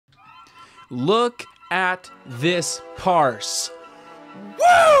Look at this parse.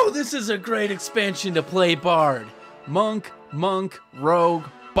 Woo! This is a great expansion to play Bard. Monk, Rogue,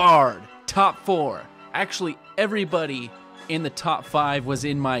 Bard. Top 4. Actually, everybody in the top 5 was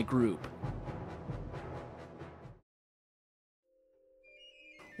in my group.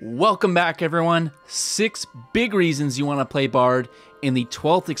 Welcome back, everyone. 6 big reasons you want to play Bard in the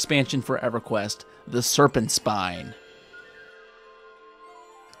 12th expansion for EverQuest, the Serpent Spine.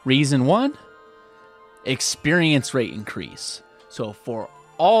 Reason 1, experience rate increase. So for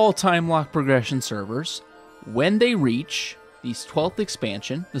all time lock progression servers, when they reach the 12th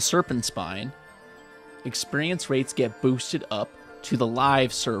expansion, the Serpent Spine, experience rates get boosted up to the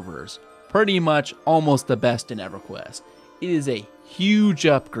live servers. Pretty much almost the best in EverQuest. It is a huge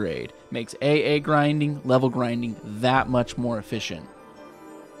upgrade. Makes AA grinding, level grinding that much more efficient.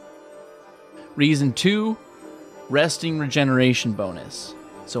 Reason 2, resting regeneration bonus.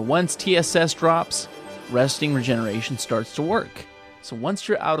 So once TSS drops, resting regeneration starts to work. So once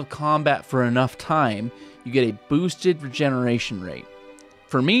you're out of combat for enough time, you get a boosted regeneration rate.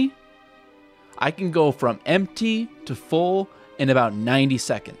 For me, I can go from empty to full in about 90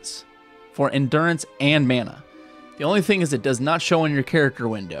 seconds for endurance and mana. The only thing is it does not show in your character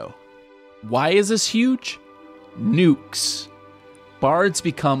window. Why is this huge? Nukes. Bards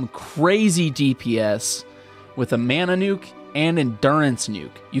become crazy DPS with a mana nuke and endurance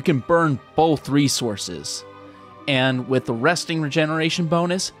nuke. You can burn both resources. And with the resting regeneration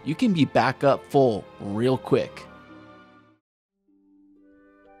bonus, you can be back up full real quick.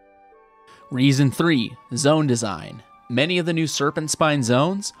 Reason 3, zone design. Many of the new Serpent Spine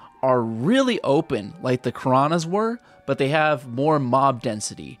zones are really open like the Karanas were, but they have more mob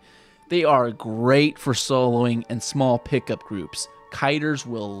density. They are great for soloing and small pickup groups. Kiters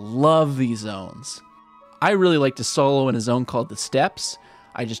will love these zones. I really like to solo in a zone called the Steps.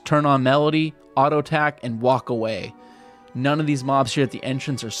 I just turn on melody, auto attack, and walk away. None of these mobs here at the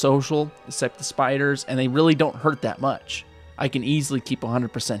entrance are social, except the spiders, and they really don't hurt that much. I can easily keep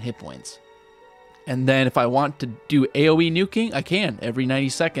 100% hit points. And then if I want to do AoE nuking, I can. Every 90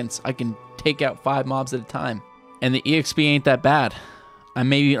 seconds, I can take out 5 mobs at a time. And the EXP ain't that bad. I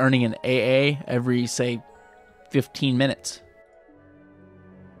may be earning an AA every, say, 15 minutes.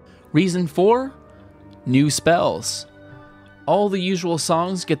 Reason 4, new spells. All the usual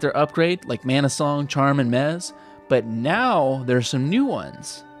songs get their upgrade, like Mana Song, Charm, and Mez, but now there's some new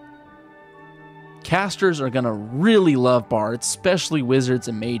ones. Casters are going to really love Bards, especially Wizards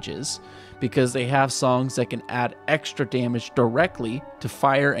and Mages, because they have songs that can add extra damage directly to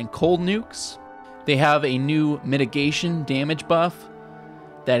fire and cold nukes. They have a new mitigation damage buff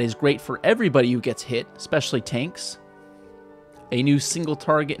that is great for everybody who gets hit, especially tanks. A new single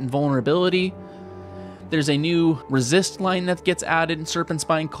target invulnerability. There's a new resist line that gets added in Serpent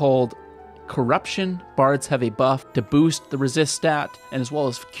Spine called Corruption. Bards have a buff to boost the resist stat, and as well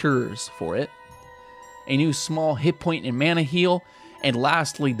as cures for it. A new small hit point and mana heal. And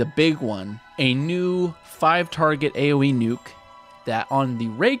lastly, the big one, a new 5-target AoE nuke that on the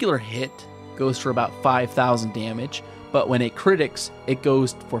regular hit goes for about 5,000 damage, but when it critics, it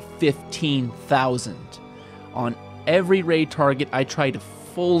goes for 15,000. On every raid target, I try to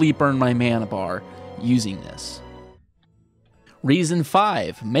fully burn my mana bar using this. Reason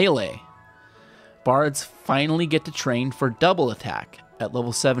 5, melee. Bards finally get to train for double attack at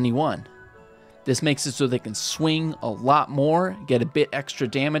level 71. This makes it so they can swing a lot more, get a bit extra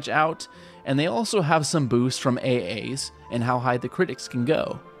damage out, and they also have some boosts from AAs and how high the critics can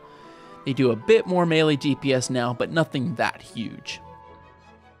go. They do a bit more melee DPS now, but nothing that huge.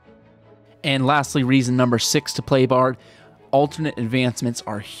 And lastly, reason number 6 to play Bard, alternate advancements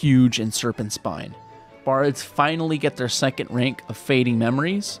are huge in Serpent Spine. Bards finally get their second rank of Fading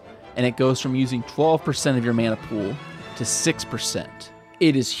Memories, and it goes from using 12% of your mana pool to 6%.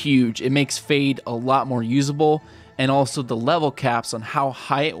 It is huge. It makes Fade a lot more usable, and also the level caps on how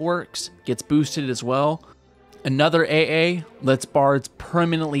high it works gets boosted as well. Another AA lets Bards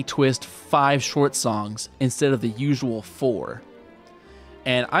permanently twist 5 short songs instead of the usual 4.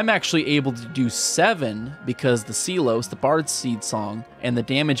 And I'm actually able to do 7 because the Sealos, the Bard's Seed song, and the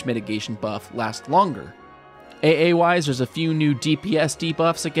damage mitigation buff last longer. AA-wise, there's a few new DPS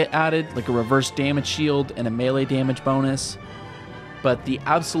debuffs that get added, like a reverse damage shield and a melee damage bonus. But the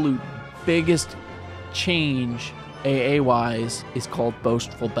absolute biggest change AA-wise is called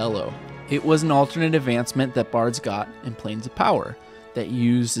Boastful Bellow. It was an alternate advancement that Bards got in Planes of Power that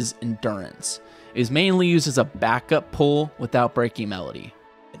uses endurance. It is mainly used as a backup pull without breaking melody.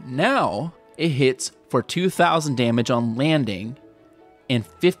 Now, it hits for 2,000 damage on landing and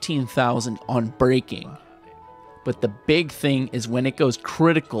 15,000 on breaking. But the big thing is when it goes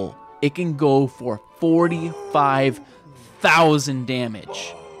critical, it can go for 45,000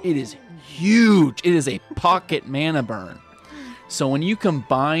 damage. It is huge. It is a pocket mana burn. So when you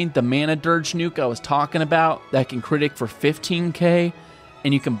combine the Mana Dirge nuke I was talking about that can critic for 15k,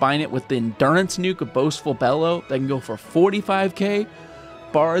 and you combine it with the Endurance nuke of Boastful Bellow that can go for 45k,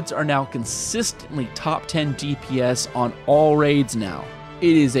 Bards are now consistently top 10 DPS on all raids now.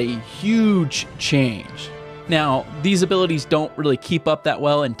 It is a huge change. Now, these abilities don't really keep up that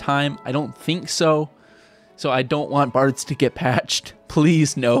well in time. I don't think so. So I don't want Bards to get patched.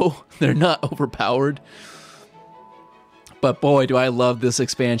 Please, no. They're not overpowered. But boy, do I love this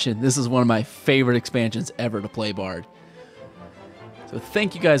expansion. This is one of my favorite expansions ever to play Bard. So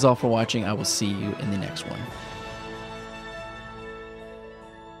thank you guys all for watching. I will see you in the next one.